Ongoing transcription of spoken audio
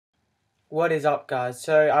What is up, guys?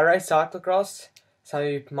 So I race cyclocross, some of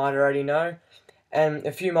you might already know, and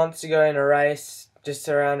a few months ago in a race just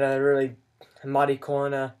around a really muddy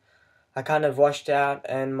corner, I kind of washed out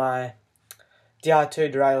and my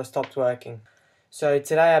DI2 derailleur stopped working. So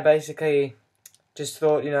today I basically just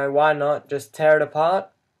thought, why not just tear it apart,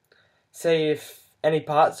 see if any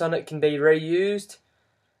parts on it can be reused,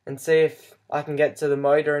 and see if I can get to the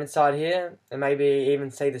motor inside here and maybe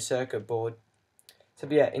even see the circuit board. So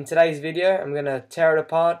yeah, in today's video I'm going to tear it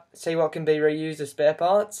apart, see what can be reused as spare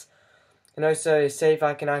parts, and also see if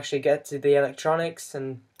I can actually get to the electronics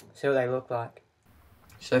and see what they look like.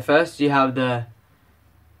 So first you have the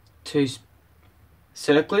two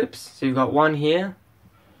circlips, so you've got one here,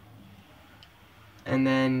 and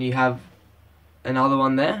then you have another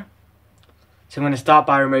one there. So I'm going to start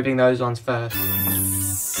by removing those ones first.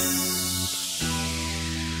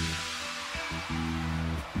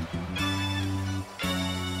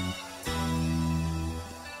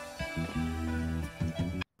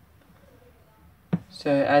 So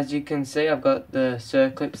as you can see, I've got the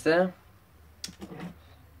circlips there.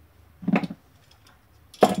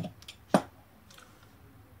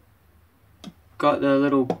 Got the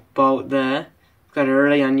little bolt there. It's got a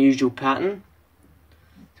really unusual pattern.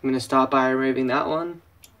 So I'm going to start by removing that one.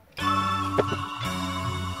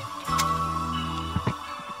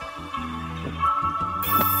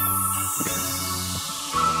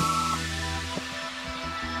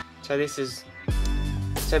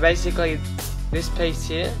 So basically this piece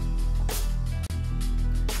here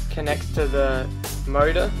connects to the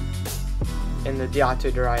motor in the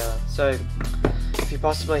DI2 derailleur. So if you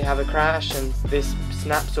possibly have a crash and this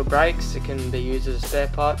snaps or breaks, it can be used as a spare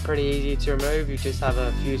part. Pretty easy to remove. You just have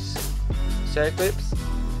a few circlips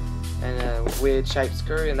and a weird shaped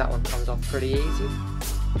screw, and that one comes off pretty easy.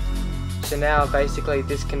 So now I've basically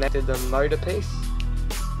disconnected the motor piece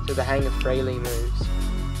so the hanger freely moves.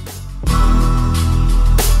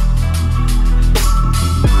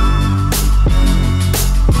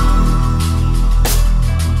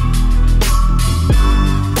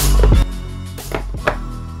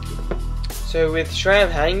 So with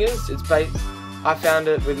SRAM hangers, I found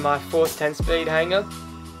it with my 4th 10-speed hanger,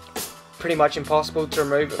 pretty much impossible to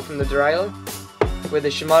remove it from the derailleur. With the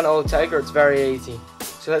Shimano Ultegra, it's very easy.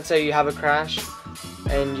 So let's say you have a crash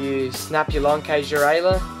and you snap your long cage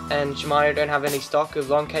derailleur, and Shimano don't have any stock of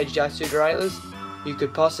long cage DI2 derailleurs. You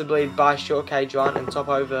could possibly buy a short cage one and top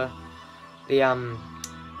over the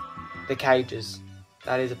cages.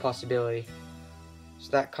 That is a possibility.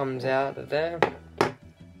 So that comes out of there.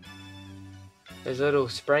 There's a little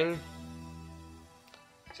spring,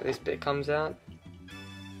 so this bit comes out.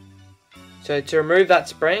 So to remove that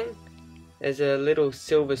spring, there's a little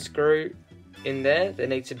silver screw in there that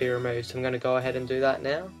needs to be removed. So I'm going to go ahead and do that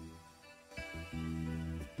now.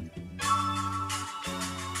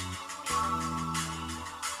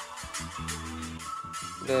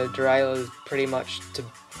 The derailleur is pretty much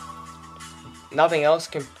nothing else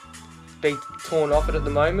can be torn off it at the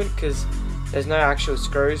moment because there's no actual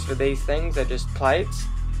screws for these things, they're just plates.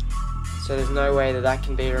 So there's no way that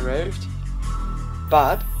can be removed.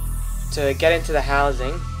 But to get into the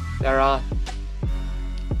housing, there are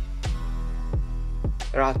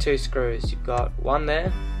 2 screws. You've got one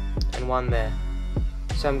there and one there.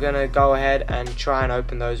 So I'm going to go ahead and try and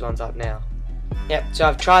open those ones up now. Yep, so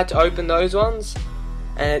I've tried to open those ones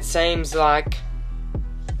and it seems like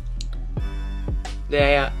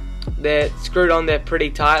they're screwed on there pretty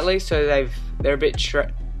tightly, so they're a bit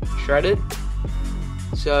shredded.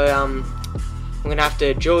 So I'm gonna have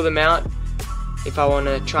to drill them out if I want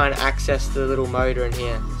to try and access the little motor in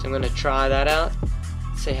here. So I'm gonna try that out,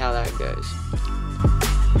 see how that goes.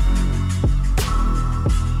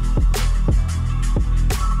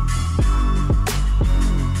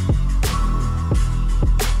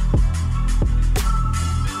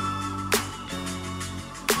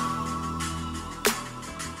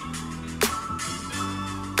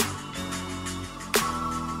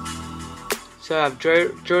 So I've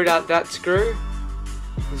drilled out that screw,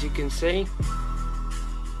 as you can see,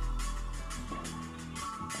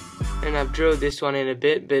 and I've drilled this one in a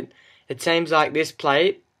bit, but it seems like this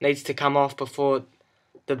plate needs to come off before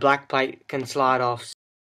the black plate can slide off.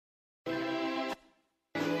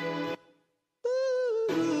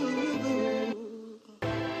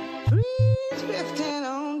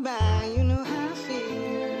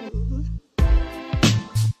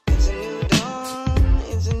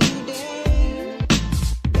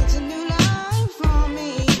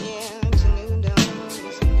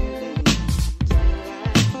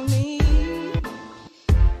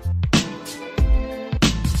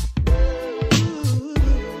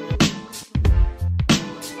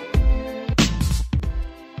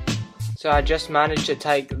 So I just managed to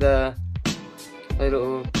take the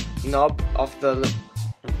little knob off the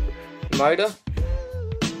motor.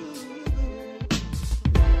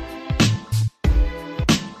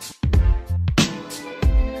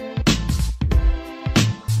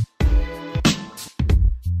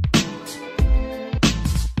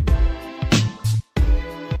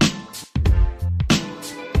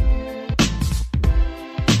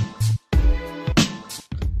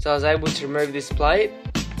 So I was able to remove this plate.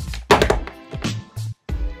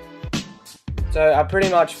 So I pretty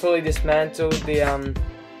much fully dismantled the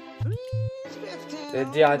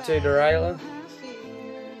DI2 derailleur.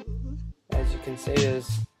 As you can see,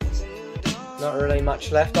 there's not really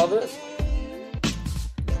much left of it.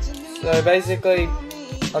 So basically,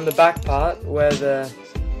 on the back part, where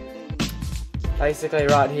basically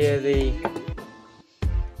right here, the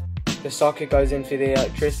socket goes in for the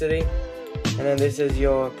electricity, and then this is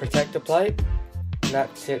your protector plate, and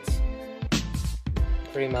that sits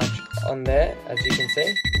pretty much on there, as you can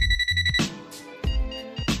see.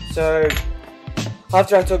 So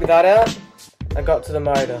after I took that out, I got to the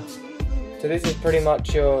motor. So this is pretty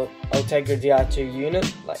much your Ultegra DI2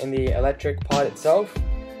 unit, like in the electric part itself.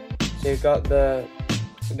 So you've got the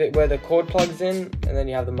bit where the cord plugs in, and then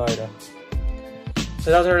you have the motor.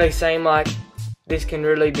 So it doesn't really seem like this can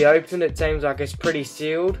really be opened. It seems like it's pretty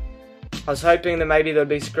sealed. I was hoping that maybe there'd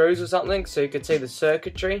be screws or something so you could see the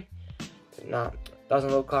circuitry, but no,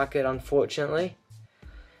 doesn't look like it, unfortunately.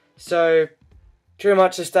 So pretty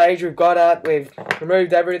much the stage we've got at, we've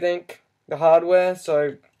removed everything, the hardware,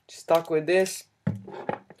 so stuck with this.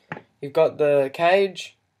 You've got the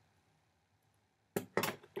cage,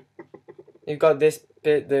 you've got this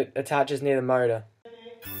bit that attaches near the motor.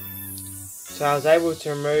 So I was able to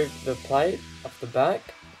remove the plate off the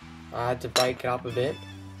back. I had to break it up a bit.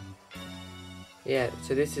 Yeah,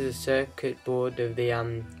 so this is a circuit board of the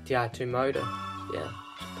DI2 motor. Yeah,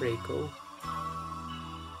 it's pretty cool.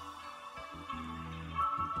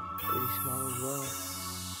 Pretty small as well.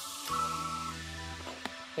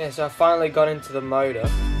 Yeah, so I finally got into the motor.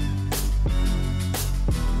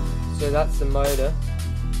 So that's the motor.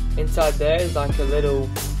 Inside there is like a little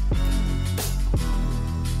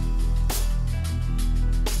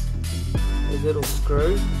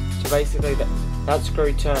screw. So basically that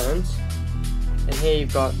screw turns. And here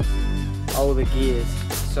you've got all the gears.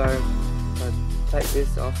 So I take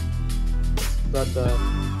this off. You've got the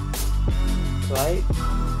plate,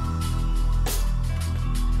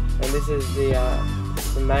 and this is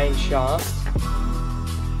the main shaft.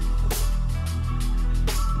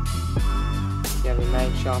 You have the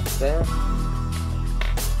main shaft there.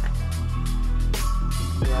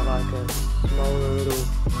 You have like a smaller little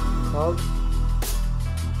cog.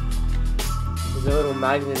 There's a little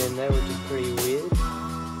magnet in there, which is pretty weird.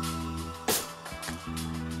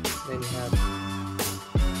 Then you have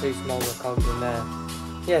two smaller cogs in there.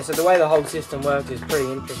 Yeah, so the way the whole system works is pretty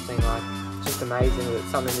interesting. Like, it's just amazing that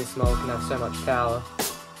something this small can have so much power.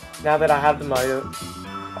 Now that I have the motor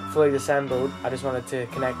fully assembled, I just wanted to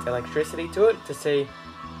connect electricity to it to see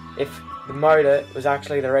if the motor was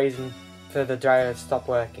actually the reason for the derailleur to stop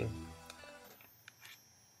working.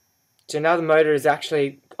 So now the motor is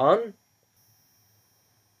actually on.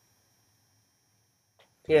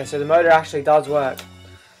 Yeah, so the motor actually does work.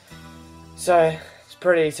 So it's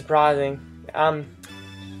pretty surprising.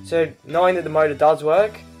 So knowing that the motor does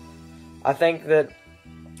work, I think that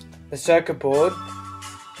the circuit board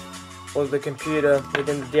or the computer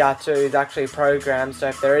within the DI2 is actually programmed, so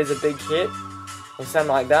if there is a big hit or something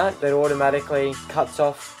like that, that automatically cuts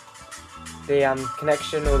off the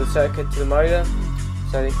connection or the circuit to the motor.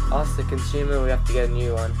 So us, the consumer, we have to get a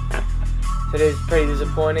new one. So it is pretty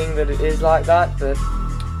disappointing that it is like that, but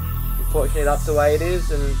unfortunately that's the way it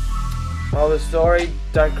is. And moral of the story,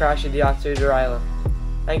 don't crash your DI2 derailleur.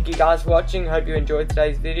 Thank you guys for watching. Hope you enjoyed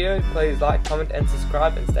today's video. Please like, comment and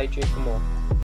subscribe, and stay tuned for more.